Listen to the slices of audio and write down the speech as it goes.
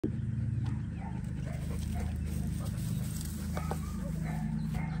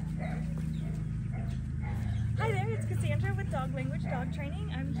Sandra with Dog Language Dog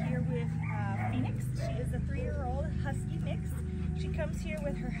Training. I'm here with Phoenix. She is a 3-year-old Husky mix. She comes here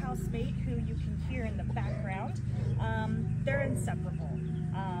with her housemate, who you can hear in the background. They're inseparable.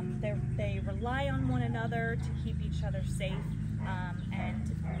 They rely on one another to keep each other safe,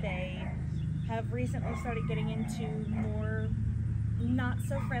 and they have recently started getting into more not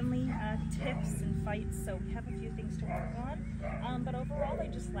so friendly tips and fights, so we have a few things to work on, but overall they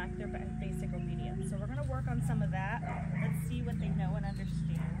just lack their basic obedience. So we're going to work on some of that. Let's see what they know and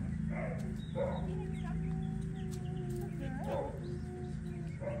understand. Phoenix, come. Good girl.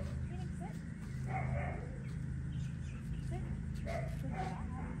 Phoenix, sit. Sit. Good job.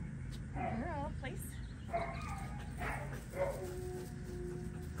 Good girl. Place.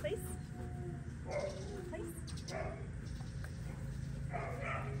 Place. Place.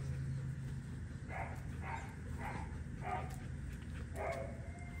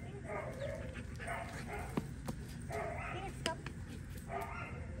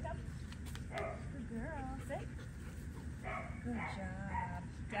 Good job.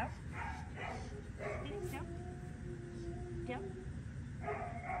 Down. Phoenix, down. Down.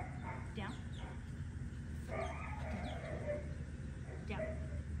 Down. Down. Okay,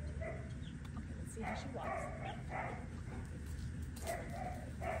 let's see how she walks.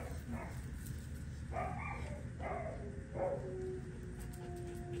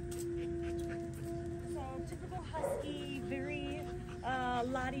 So, typical Husky, very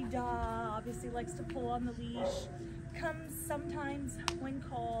la-di-da, obviously likes to pull on the leash. Comes sometimes when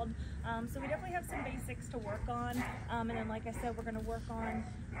called, so we definitely have some basics to work on, and then like I said, we're going to work on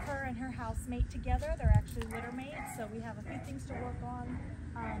her and her housemate together. They're actually litter mates, so we have a few things to work on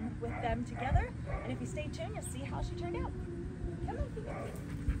with them together, and if you stay tuned, you'll see how she turned out. Come on,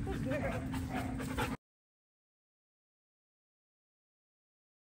 good girl.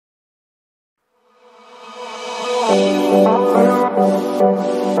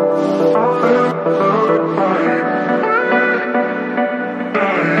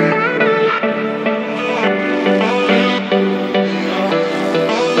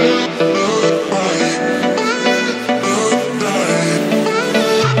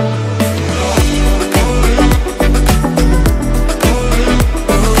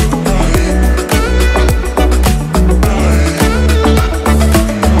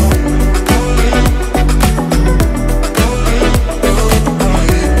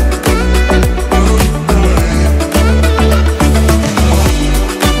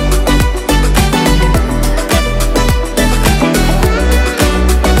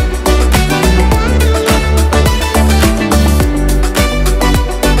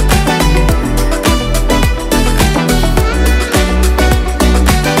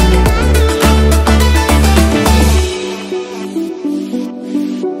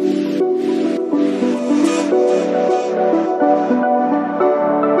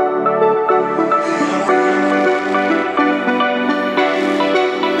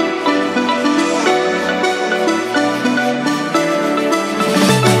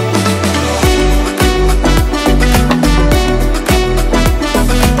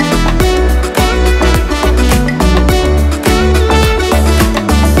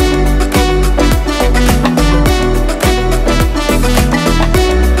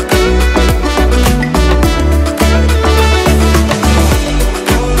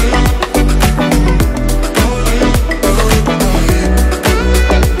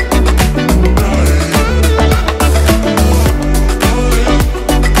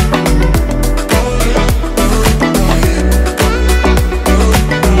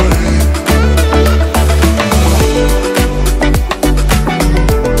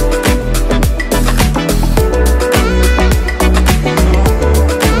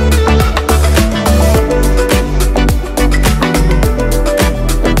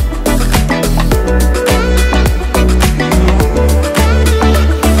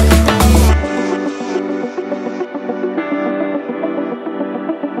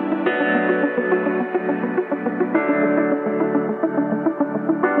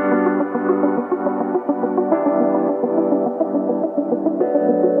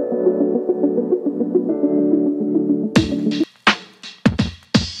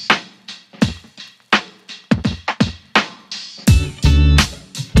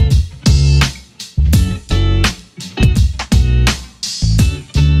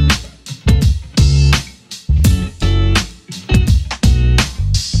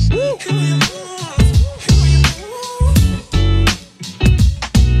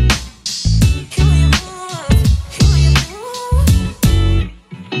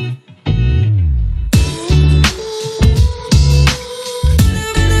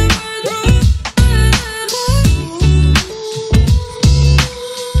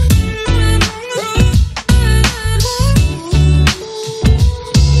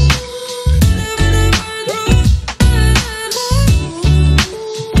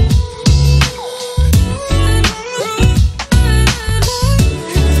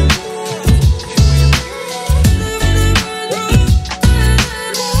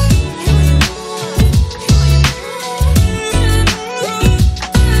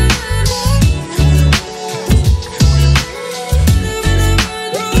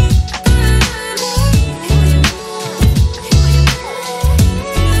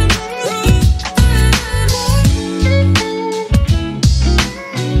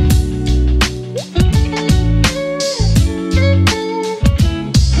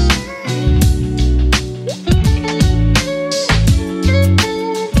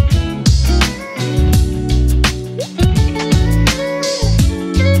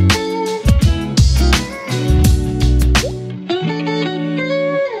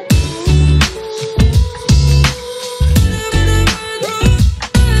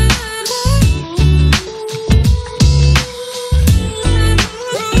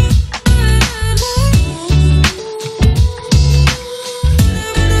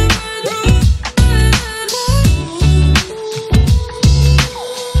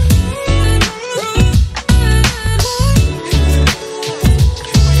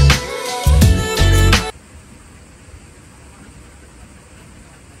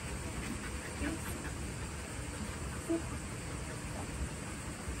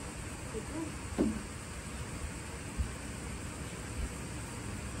 Down.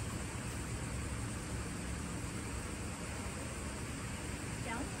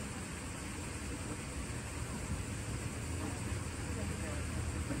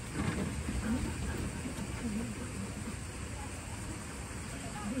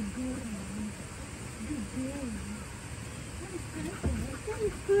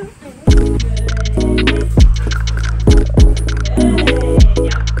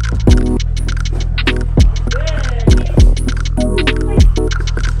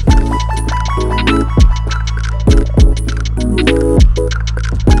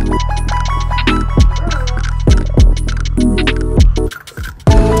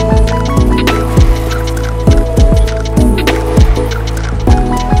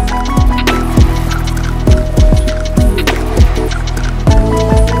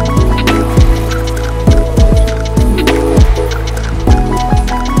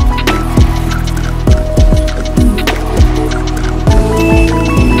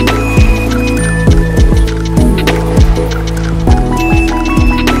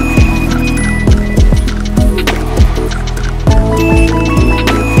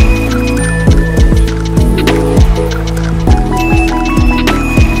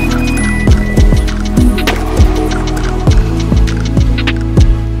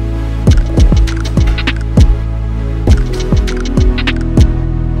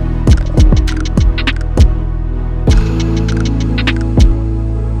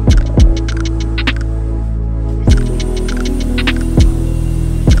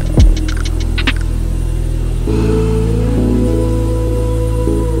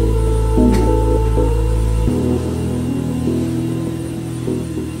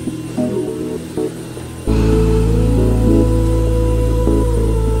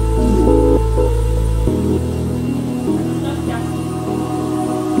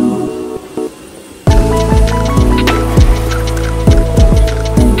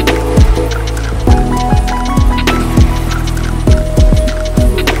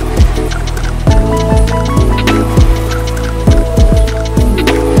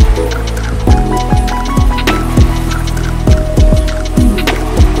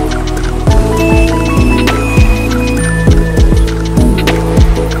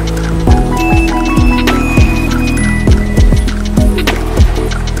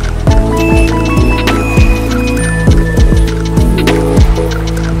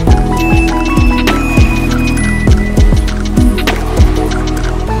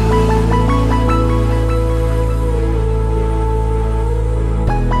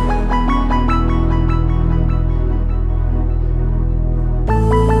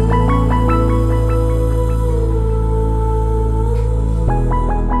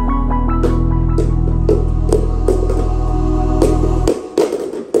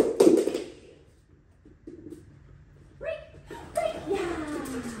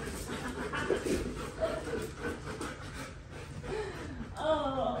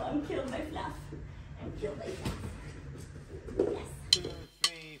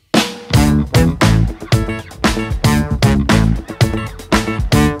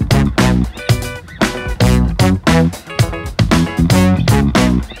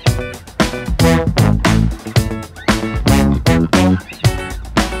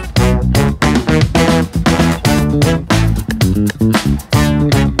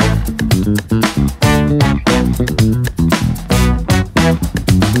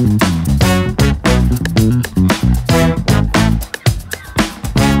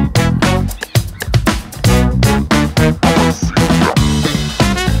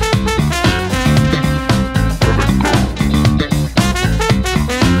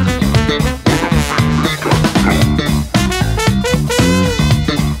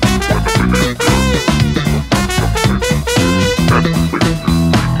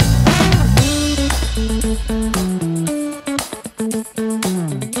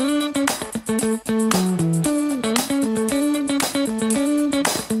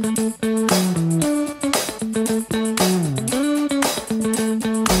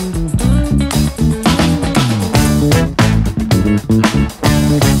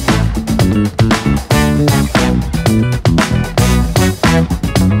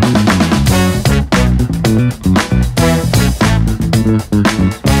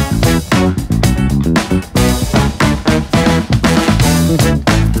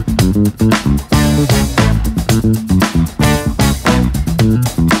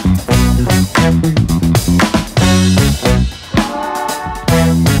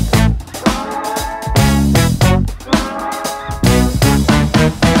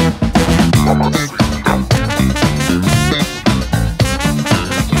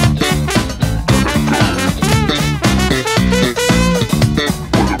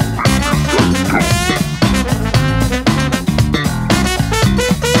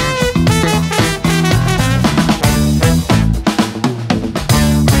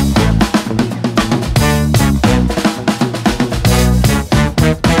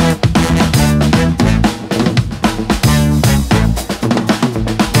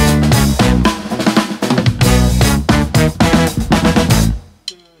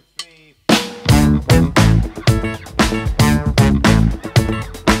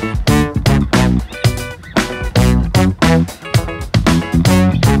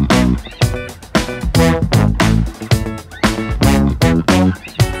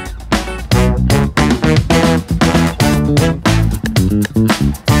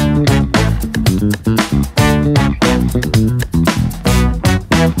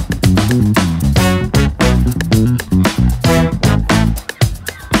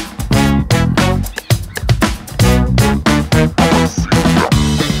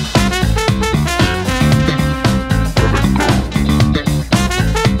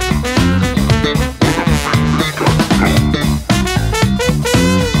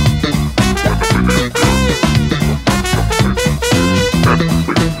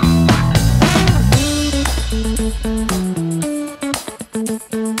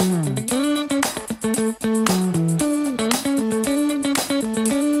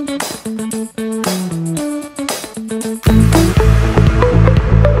 Bye.